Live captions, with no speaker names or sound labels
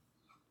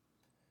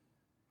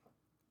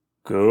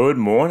Good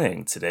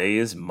morning. Today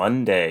is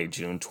Monday,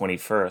 June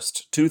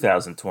 21st,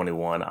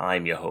 2021.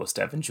 I'm your host,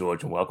 Evan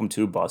George, and welcome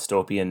to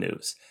Bostopia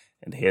News.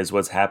 And here's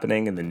what's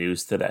happening in the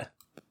news today.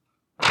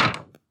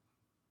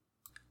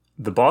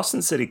 The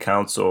Boston City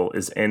Council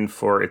is in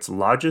for its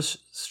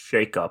largest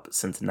shakeup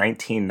since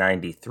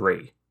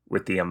 1993,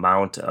 with the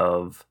amount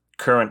of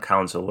current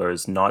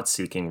councilors not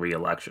seeking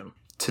re-election.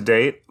 To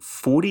date,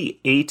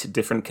 48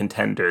 different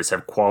contenders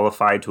have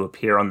qualified to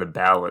appear on the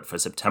ballot for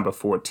September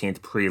 14th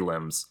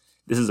prelims.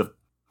 This is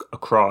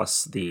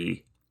across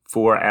the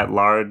 4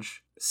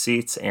 at-large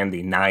seats and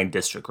the 9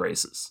 district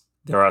races.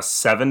 There are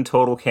 7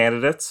 total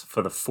candidates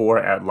for the 4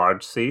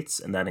 at-large seats,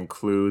 and that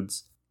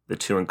includes the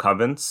 2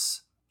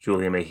 incumbents,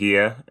 Julia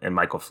Mejia and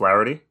Michael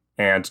Flaherty,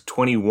 and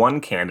 21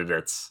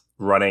 candidates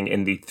running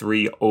in the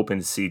 3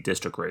 open seat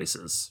district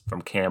races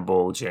from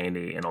Campbell,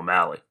 Janey, and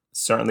O'Malley.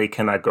 Certainly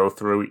cannot go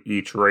through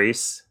each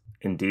race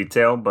in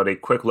detail, but a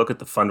quick look at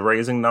the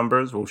fundraising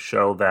numbers will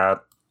show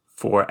that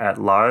for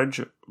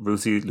at-large,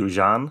 Ruzi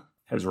Lujan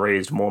has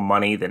raised more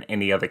money than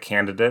any other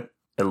candidate,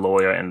 a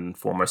lawyer and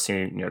former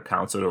senior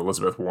counsel to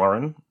Elizabeth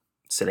Warren,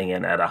 sitting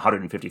in at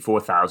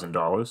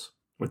 $154,000,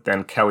 with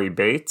then Kelly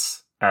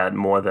Bates at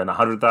more than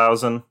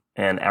 $100,000,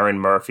 and Erin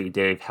Murphy,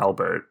 Dave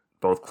Halbert,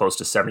 both close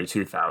to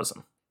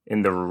 $72,000.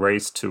 In the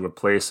race to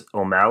replace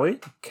O'Malley,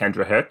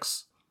 Kendra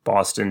Hicks,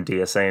 Boston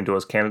DSA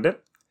endorsed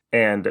candidate,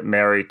 and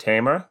Mary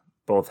Tamer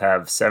both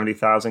have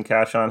 $70,000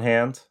 cash on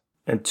hand.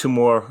 And 2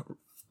 more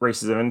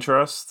races of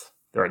interest.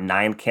 There are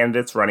 9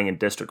 candidates running in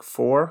District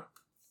 4,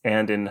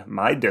 and in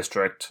my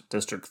district,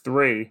 District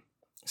 3,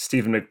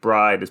 Stephen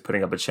McBride is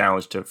putting up a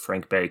challenge to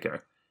Frank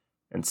Baker,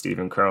 and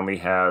Stephen currently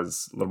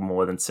has a little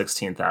more than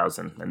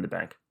 $16,000 in the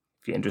bank.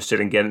 If you're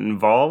interested in getting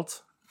involved,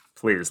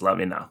 please let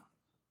me know.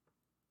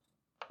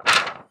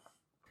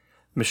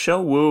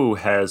 Michelle Wu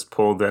has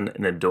pulled in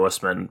an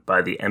endorsement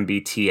by the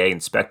MBTA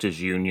Inspectors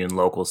Union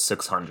Local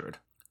 600.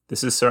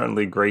 This is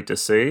certainly great to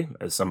see,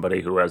 as somebody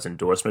who has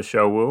endorsed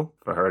Michelle Wu,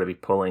 for her to be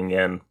pulling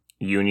in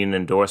union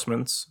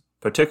endorsements,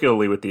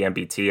 particularly with the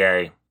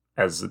MBTA,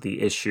 as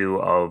the issue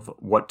of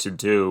what to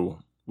do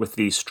with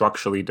the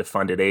structurally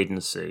defunded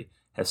agency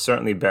has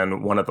certainly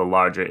been one of the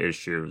larger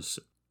issues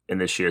in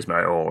this year's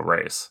mayoral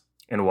race.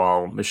 And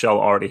while Michelle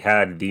already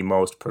had the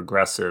most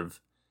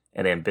progressive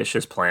and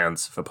ambitious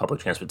plans for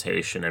public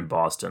transportation in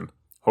Boston,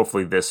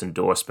 hopefully this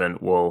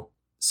endorsement will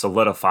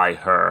solidify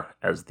her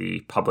as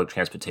the public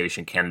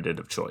transportation candidate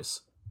of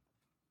choice.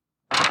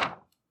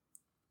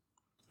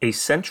 A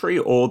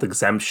century-old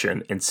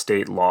exemption in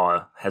state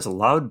law has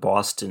allowed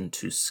Boston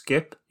to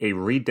skip a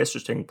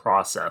redistricting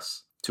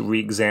process to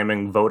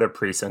re-examine voter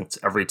precincts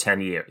every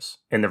 10 years.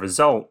 And the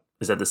result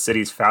is that the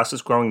city's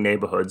fastest-growing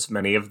neighborhoods,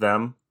 many of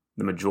them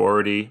the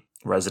majority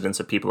residents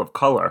of people of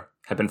color,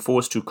 have been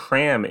forced to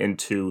cram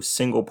into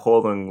single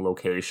polling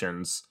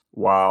locations,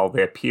 while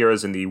their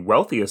peers in the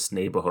wealthiest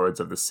neighborhoods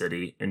of the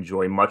city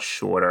enjoy much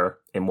shorter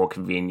and more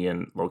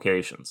convenient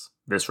locations.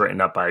 This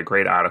written up by a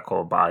great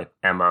article by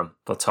Emma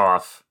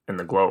Platoff in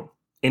the Globe.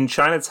 In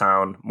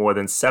Chinatown, more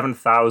than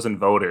 7,000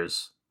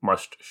 voters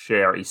must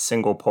share a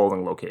single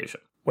polling location,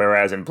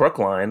 whereas in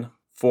Brookline,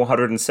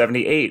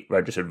 478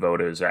 registered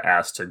voters are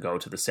asked to go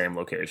to the same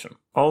location.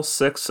 All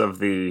 6 of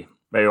the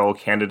mayoral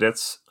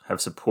candidates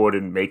have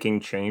supported making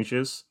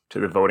changes to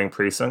the voting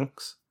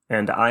precincts,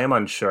 and I am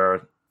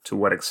unsure to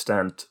what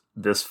extent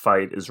this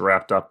fight is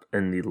wrapped up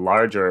in the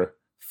larger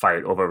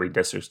fight over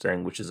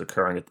redistricting, which is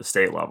occurring at the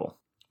state level.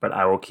 But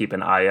I will keep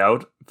an eye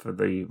out for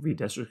the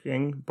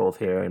redistricting, both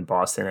here in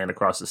Boston and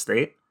across the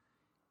state,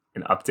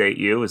 and update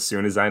you as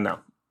soon as I know.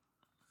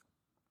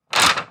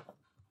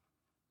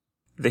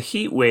 The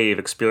heat wave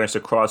experienced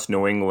across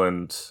New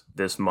England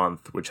this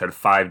month, which had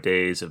 5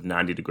 days of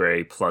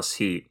 90-degree plus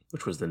heat,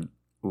 which was the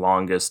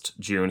longest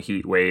June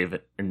heat wave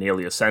in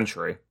nearly a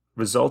century,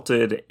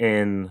 resulted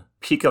in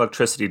peak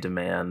electricity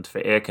demand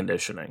for air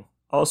conditioning,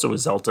 also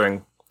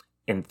resulting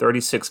in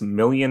 36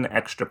 million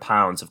extra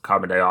pounds of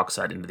carbon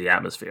dioxide into the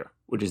atmosphere,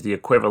 which is the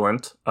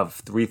equivalent of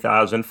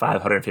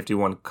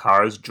 3,551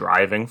 cars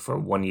driving for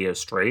 1 year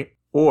straight,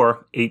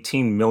 or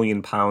 18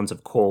 million pounds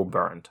of coal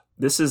burned.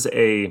 This is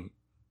a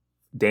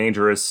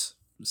dangerous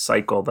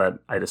cycle that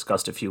I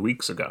discussed a few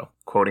weeks ago,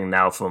 quoting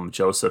now from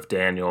Joseph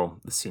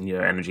Daniel, the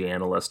senior energy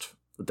analyst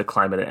with the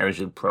Climate and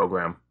Energy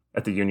Program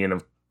at the Union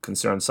of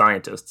Concerned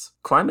Scientists.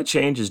 Climate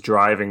change is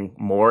driving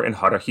more and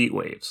hotter heat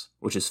waves,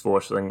 which is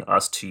forcing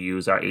us to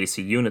use our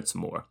AC units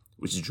more,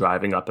 which is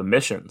driving up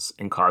emissions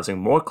and causing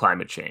more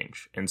climate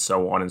change, and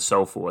so on and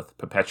so forth,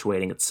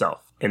 perpetuating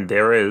itself. And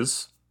there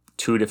is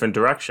 2 different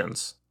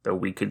directions that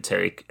we could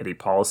take at a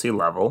policy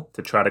level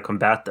to try to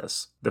combat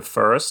this. The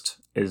first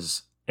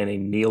is in a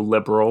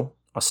neoliberal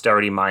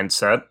austerity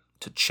mindset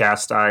to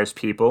chastise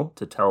people,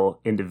 to tell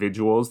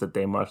individuals that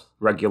they must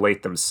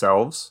regulate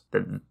themselves,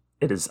 that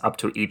it is up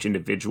to each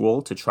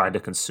individual to try to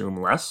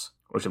consume less,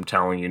 which I'm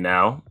telling you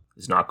now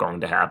is not going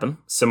to happen.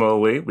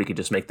 Similarly, we could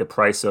just make the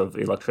price of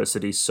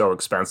electricity so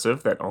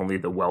expensive that only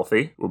the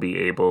wealthy will be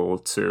able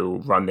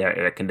to run their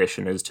air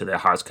conditioners to their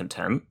heart's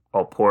content,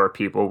 while poorer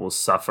people will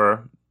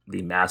suffer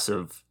the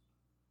massive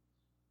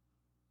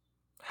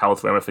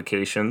health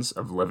ramifications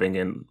of living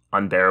in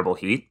unbearable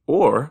heat,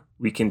 or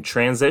we can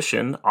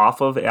transition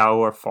off of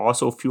our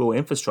fossil fuel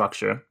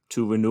infrastructure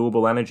to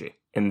renewable energy.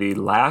 And the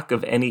lack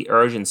of any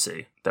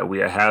urgency that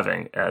we are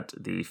having at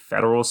the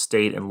federal,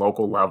 state, and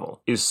local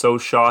level is so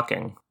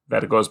shocking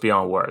that it goes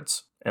beyond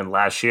words. And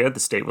last year, the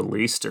state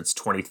released its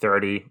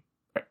 2030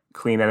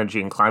 Clean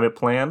Energy and Climate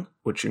Plan,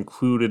 which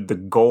included the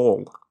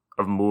goal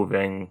of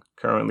moving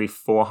currently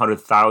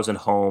 400,000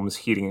 homes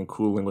heating and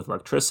cooling with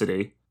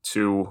electricity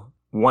to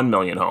 1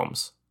 million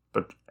homes.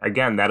 But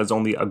again, that is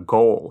only a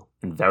goal,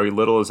 and very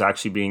little is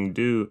actually being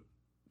done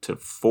to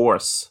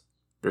force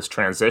this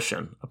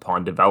transition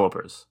upon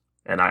developers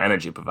and our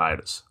energy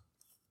providers.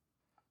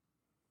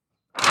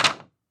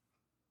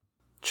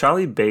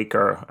 Charlie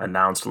Baker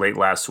announced late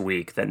last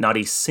week that not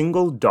a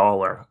single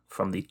dollar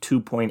from the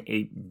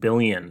 $2.8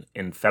 billion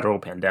in federal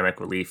pandemic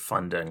relief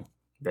funding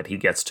that he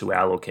gets to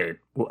allocate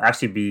will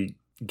actually be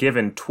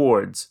given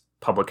towards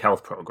public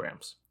health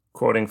programs.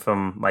 Quoting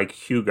from Mike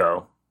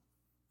Hugo,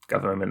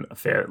 government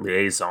affairs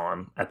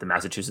liaison at the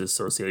Massachusetts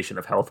Association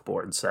of Health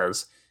Boards,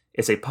 says,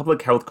 "It's a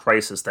public health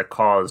crisis that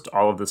caused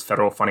all of this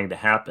federal funding to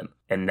happen,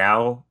 and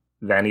now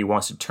then he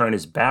wants to turn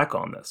his back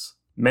on this.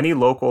 Many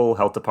local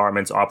health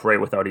departments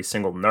operate without a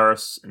single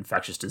nurse,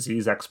 infectious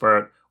disease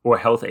expert, or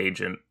health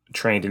agent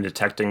trained in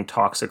detecting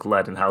toxic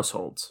lead in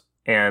households.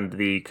 And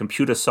the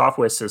computer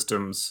software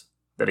systems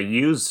that are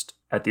used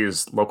at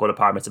these local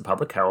departments of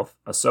public health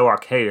are so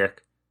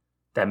archaic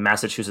that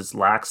Massachusetts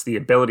lacks the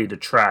ability to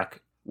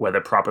track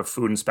whether proper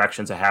food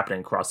inspections are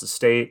happening across the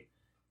state,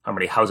 how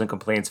many housing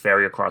complaints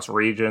vary across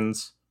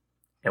regions,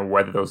 and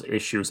whether those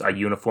issues are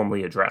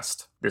uniformly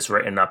addressed." This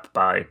written up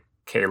by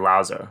Kay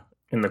Lauser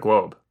in the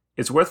Globe.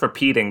 It's worth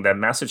repeating that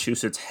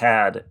Massachusetts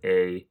had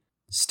a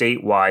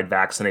statewide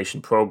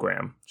vaccination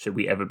program should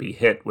we ever be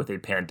hit with a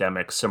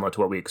pandemic similar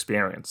to what we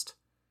experienced.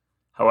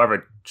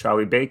 However,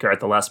 Charlie Baker at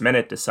the last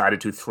minute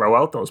decided to throw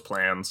out those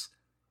plans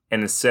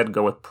and instead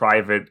go with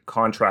private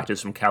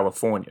contractors from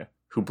California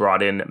who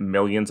brought in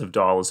millions of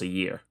dollars a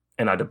year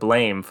and are to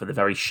blame for the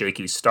very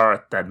shaky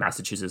start that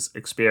Massachusetts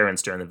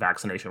experienced during the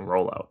vaccination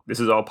rollout. This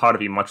is all part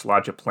of a much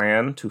larger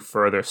plan to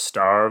further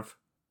starve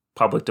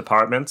public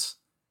departments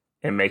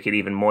and make it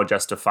even more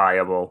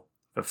justifiable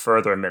for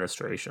further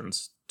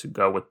administrations to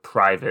go with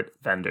private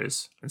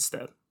vendors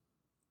instead.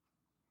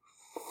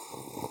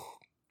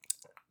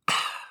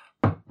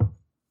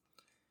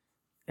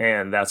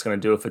 And that's going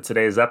to do it for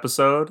today's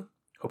episode.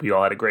 Hope you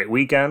all had a great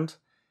weekend.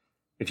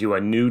 If you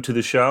are new to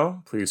the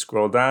show, please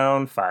scroll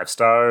down, 5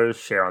 stars,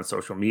 share on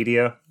social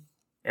media,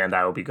 and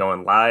I will be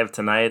going live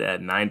tonight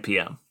at 9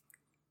 p.m.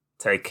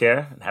 Take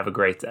care and have a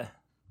great day.